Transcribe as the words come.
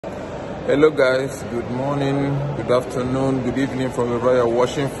Hello guys, good morning, good afternoon, good evening from wherever you're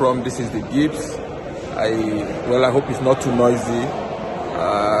watching from. This is the Gibbs. I hope it's not too noisy.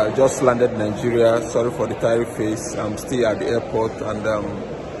 Just landed Nigeria. Sorry for the tired face. I'm still at the airport, and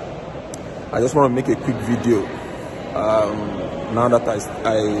I just want to make a quick video. Now that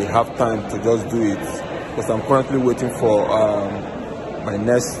I have time to just do it, because I'm currently waiting for my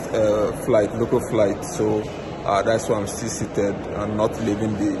next flight, local flight. So that's why I'm still seated and not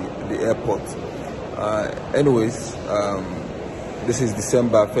leaving the airport. Anyways, this is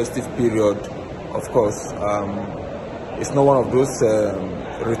December, festive period. Of course, it's not one of those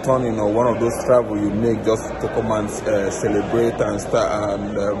returning or one of those travel you make just to come and celebrate and start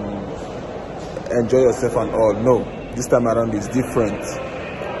and enjoy yourself and all. No, this time around is different.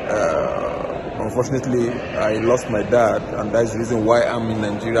 Unfortunately, I lost my dad, and that's the reason why I'm in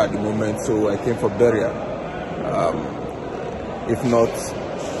Nigeria at the moment. So I came for burial. If not,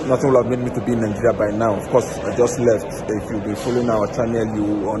 nothing would have made me to be in Nigeria by now. Of course, I just left. If you've been following our channel,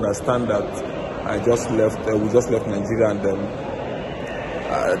 you understand that I just left. We just left Nigeria, and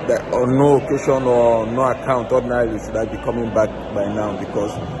on no occasion or no account, ordinarily should I be coming back by now,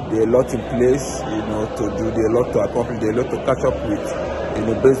 because there are a lot in place, to do. There are a lot to accomplish. There are a lot to catch up with,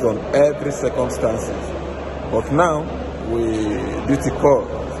 based on every circumstances. But now duty call,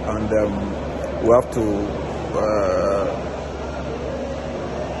 and we have to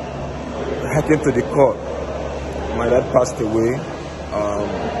hack into the call. My dad passed away.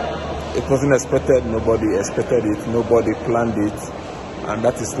 It wasn't expected. Nobody expected it. Nobody planned it, and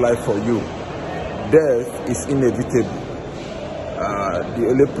that is life for you. Death is inevitable. The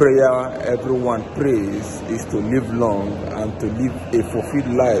only prayer everyone prays is to live long and to live a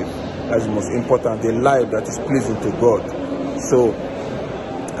fulfilled life. That's the most important, a life that is pleasing to God. So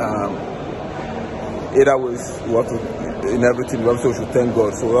either ways, we have to, in everything, we also should thank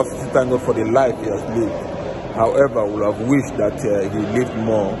God. So we have to thank God for the life He has lived. However, we have wished that He lived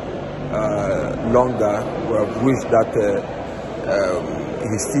more, longer. We have wished that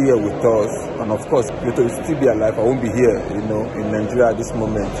He's still here with us. And of course, if He still be alive, I won't be here, in Nigeria at this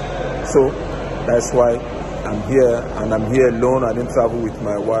moment. So that's why I'm here, and I'm here alone. I didn't travel with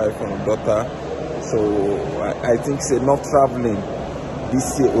my wife and daughter. So I think it's enough traveling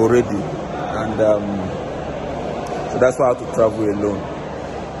this year already. And so that's why I have to travel alone.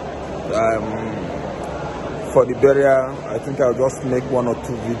 For the burial, I think I'll just make one or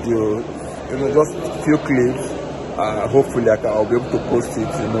two videos, just a few clips. Hopefully I'll be able to post it,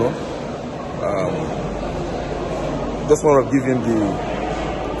 just want to give him the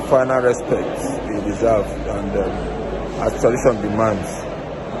final respect he deserves, and as tradition demands.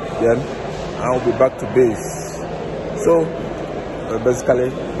 Then I'll be back to base. So basically,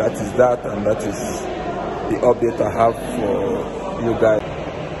 that is that, and that is the update I have for you guys.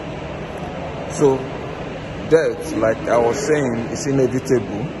 So death, like I was saying, is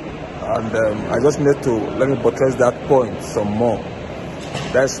inevitable, and I just need to let me buttress that point some more.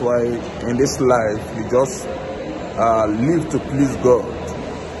 That's why in this life you just live to please God.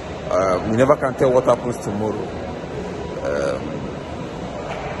 You never can tell what happens tomorrow.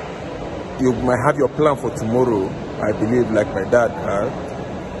 You might have your plan for tomorrow, I believe, like my dad had,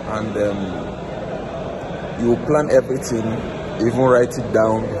 and you plan everything, even write it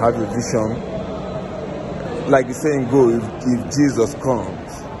down, have a vision. Like the saying goes, if Jesus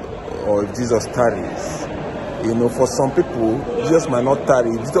comes, or if Jesus tarries, for some people, Jesus might not tarry.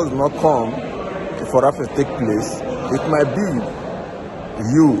 If Jesus does not come for that to take place, it might be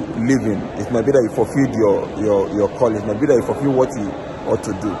you living. It might be that you fulfilled your call. It might be that you fulfill what you ought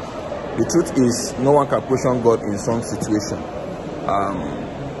to do. The truth is, no one can question God in some situation.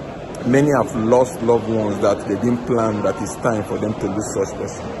 Many have lost loved ones that they didn't plan that it's time for them to lose such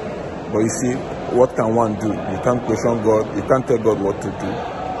person. But you see, what can one do? You can't question God. You can't tell God what to do.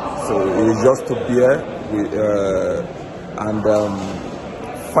 So it is just to bear and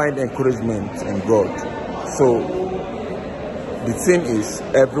find encouragement in God. So the thing is,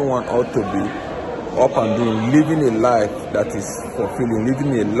 everyone ought to be up and doing, living a life that is fulfilling,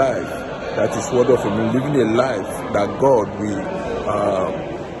 living a life that is worthy of Him, living a life that God will,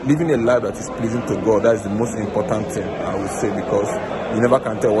 living a life that is pleasing to God. That is the most important thing, I would say, because you never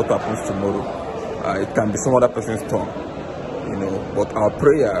can tell what happens tomorrow. It can be some other person's turn, But our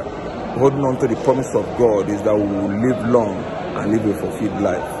prayer, holding on to the promise of God, is that we will live long and live a fulfilled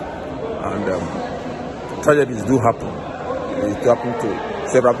life. And tragedies do happen. It happens to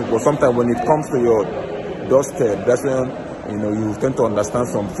several people. Sometimes when it comes to your doorstep, that's when you tend to understand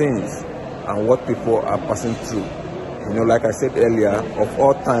some things and what people are passing through. Like I said earlier, of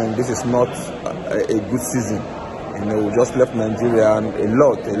all time, this is not a good season. You know, we just left Nigeria, and a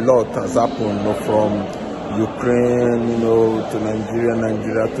lot has happened, you know, from Ukraine, you know, to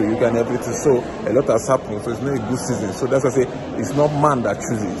Nigeria to Uganda and everything. So a lot has happened. So it's not a good season. So that's why I say it's not man that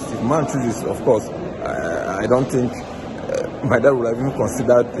chooses. If man chooses, of course, I don't think my dad would have even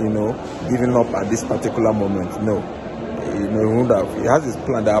considered, you know, giving up at this particular moment. No, you know, he would have. He has his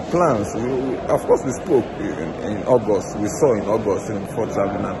plan. There are plans. Of course, we spoke in August. We saw in August, you know, before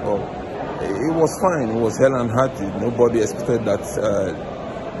traveling and all. It was fine. It was hell and hearty. Nobody expected that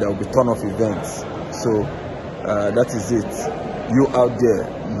there would be ton of events. So that is it. You out there,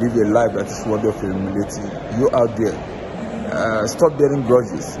 live a life that is worthy of humility. You out there, stop bearing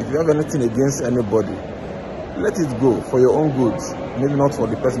grudges. If you have anything against anybody, let it go for your own good. Maybe not for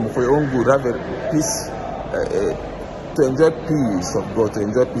the person, but for your own good. Have a peace, to enjoy peace of God, to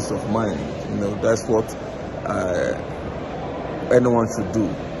enjoy peace of mind. You know, that's what anyone should do.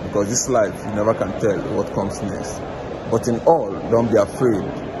 Because this life, you never can tell what comes next. But in all, don't be afraid.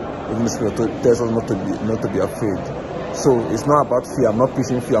 Even the Spirit tells us not to be afraid. So it's not about fear. I'm not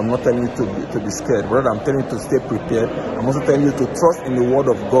preaching fear. I'm not telling you to be scared. Rather, I'm telling you to stay prepared. I'm also telling you to trust in the word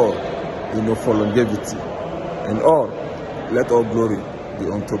of God, you know, for longevity. And all, let all glory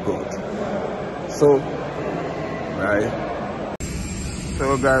be unto God. So, right.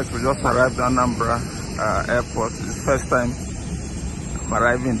 So guys, we just arrived at Anambra airport. It's the first time I'm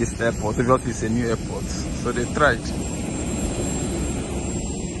arriving in this airport. Obviously, it's a new airport. So they tried.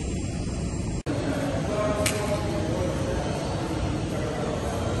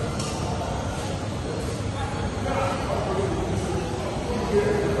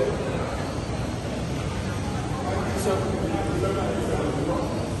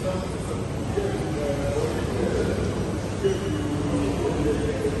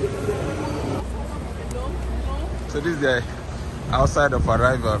 So this is the outside of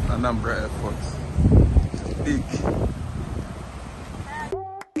arrival at Anambra Airport. It's big.